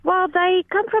they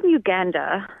come from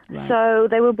Uganda. Right. So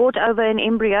they were brought over in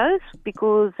embryos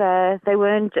because they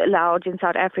weren't allowed in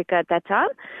South Africa at that time.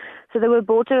 So they were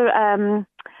brought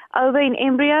over in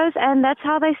embryos, and that's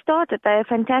how they started. They're a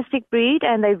fantastic breed,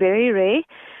 and they're very rare,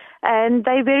 and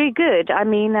they're very good. I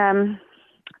mean,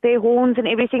 their horns and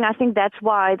everything, I think that's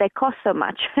why they cost so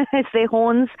much. It's their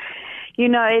horns. You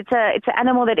know, it's an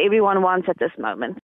animal that everyone wants at this moment.